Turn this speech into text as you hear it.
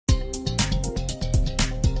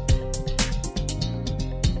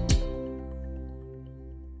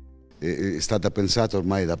è stata pensata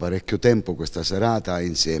ormai da parecchio tempo questa serata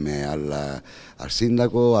insieme al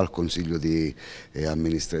sindaco, al consiglio di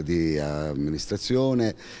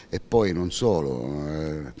amministrazione e poi non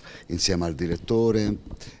solo, insieme al direttore,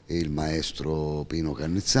 il maestro Pino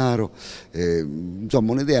Cannizzaro,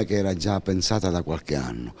 insomma un'idea che era già pensata da qualche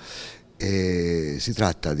anno. Si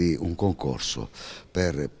tratta di un concorso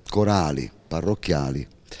per corali parrocchiali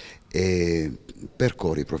e per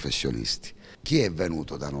cori professionisti. Chi è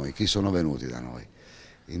venuto da noi? Chi sono venuti da noi?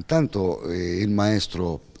 Intanto il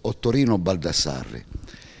maestro Ottorino Baldassarri,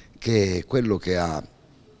 che è quello che ha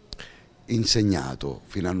insegnato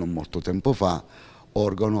fino a non molto tempo fa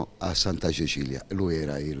organo a Santa Cecilia. Lui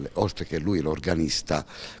era oltre che lui l'organista,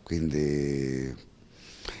 quindi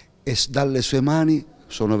e dalle sue mani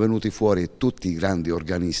sono venuti fuori tutti i grandi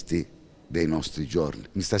organisti dei nostri giorni.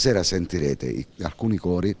 Stasera sentirete alcuni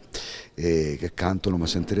cori che cantano, ma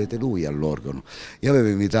sentirete lui all'organo. Io avevo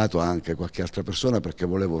invitato anche qualche altra persona perché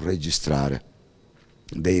volevo registrare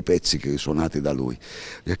dei pezzi che suonati da lui.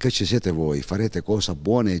 Perché ci siete voi, farete cosa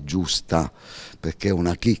buona e giusta, perché è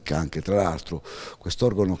una chicca anche. Tra l'altro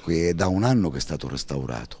quest'organo qui è da un anno che è stato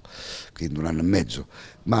restaurato, quindi un anno e mezzo,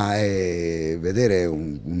 ma vedere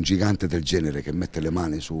un gigante del genere che mette le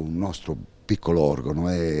mani su un nostro piccolo organo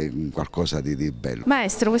è qualcosa di bello.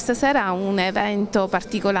 Maestro, questa sera ha un evento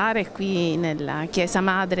particolare qui nella chiesa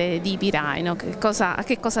madre di Piraino. A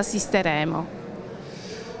che cosa assisteremo?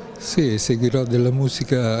 Sì, seguirò della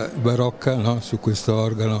musica barocca, no? Su questo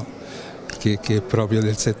organo che è proprio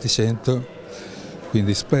del Settecento,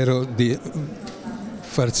 quindi spero di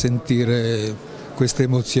far sentire questa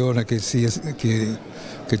emozione che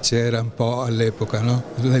c'era un po' all'epoca, no?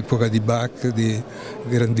 L'epoca di Bach, di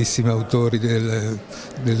grandissimi autori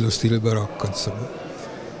dello stile barocco, insomma.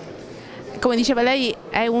 Come diceva lei,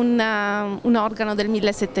 è un organo del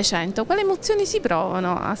 1700. Quali emozioni si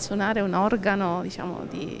provano a suonare un organo, diciamo,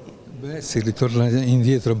 di... Beh, si ritorna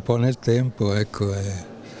indietro un po' nel tempo, ecco,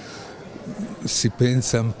 si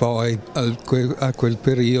pensa un po' a quel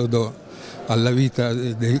periodo, alla vita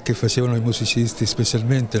che facevano i musicisti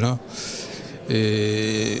specialmente, no?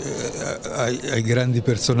 E ai grandi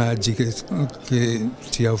personaggi che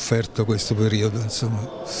ci ha offerto questo periodo, insomma.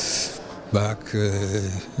 Bach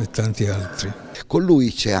e tanti altri. Con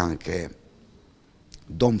lui c'è anche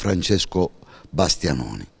Don Francesco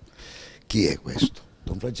Bastianoni. Chi è questo?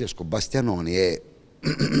 Don Francesco Bastianoni è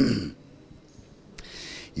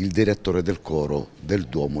il direttore del coro del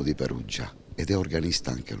Duomo di Perugia ed è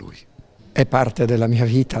organista anche lui. È parte della mia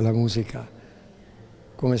vita la musica,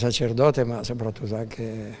 come sacerdote, ma soprattutto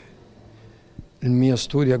anche il mio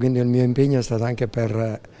studio, quindi il mio impegno è stato anche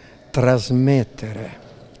per trasmettere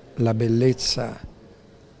la bellezza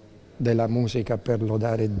della musica per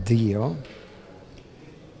lodare Dio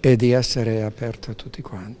e di essere aperto a tutti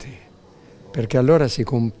quanti, perché allora si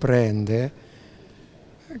comprende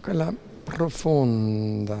quella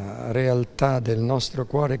profonda realtà del nostro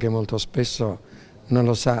cuore che molto spesso non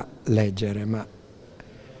lo sa leggere, ma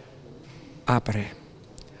apre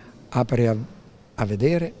a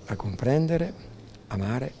vedere, a comprendere,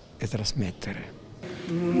 amare e trasmettere.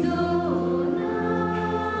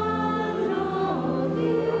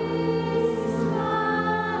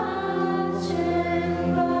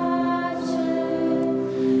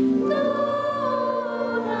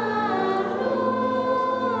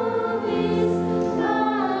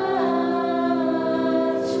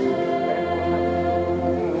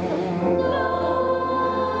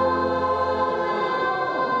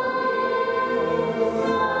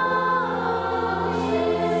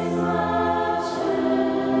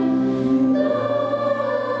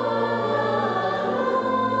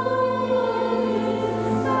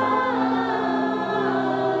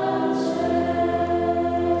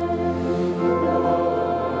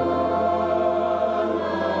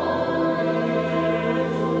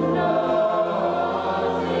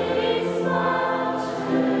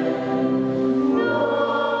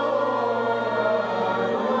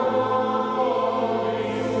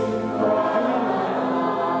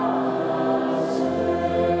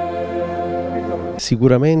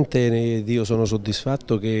 Sicuramente io sono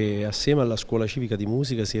soddisfatto che assieme alla Scuola Civica di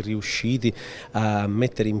Musica si è riusciti a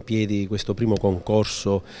mettere in piedi questo primo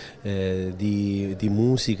concorso di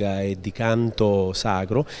musica e di canto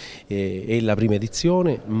sacro. È la prima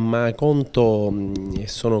edizione, ma conto e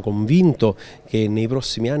sono convinto che nei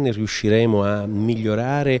prossimi anni riusciremo a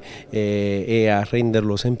migliorare e a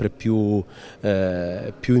renderlo sempre più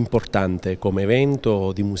importante come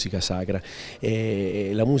evento di musica sacra.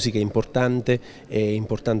 La musica è importante,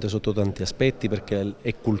 importante sotto tanti aspetti perché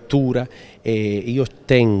è cultura e io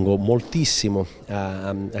tengo moltissimo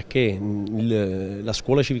a che la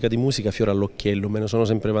scuola civica di musica fiora all'occhiello, me ne sono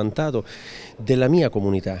sempre vantato, della mia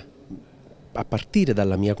comunità, a partire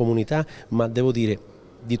dalla mia comunità, ma devo dire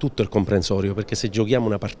di tutto il comprensorio, perché se giochiamo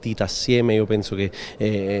una partita assieme io penso che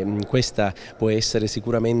questa può essere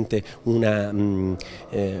sicuramente una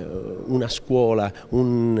scuola,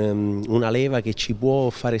 una leva che ci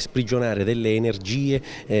può fare sprigionare delle energie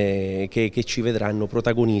che ci vedranno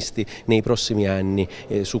protagonisti nei prossimi anni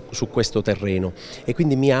su questo terreno, e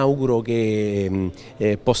quindi mi auguro che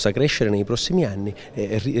possa crescere nei prossimi anni.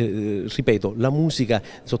 Ripeto, la musica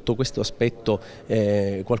sotto questo aspetto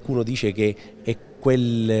qualcuno dice che è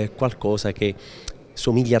quel qualcosa che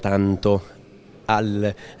somiglia tanto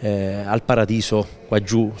al paradiso qua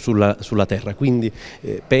giù sulla terra, quindi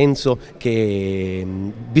penso che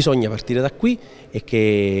bisogna partire da qui e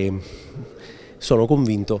che sono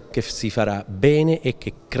convinto che si farà bene e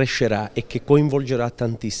che crescerà e che coinvolgerà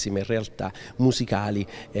tantissime realtà musicali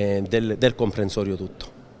del comprensorio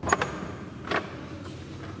tutto.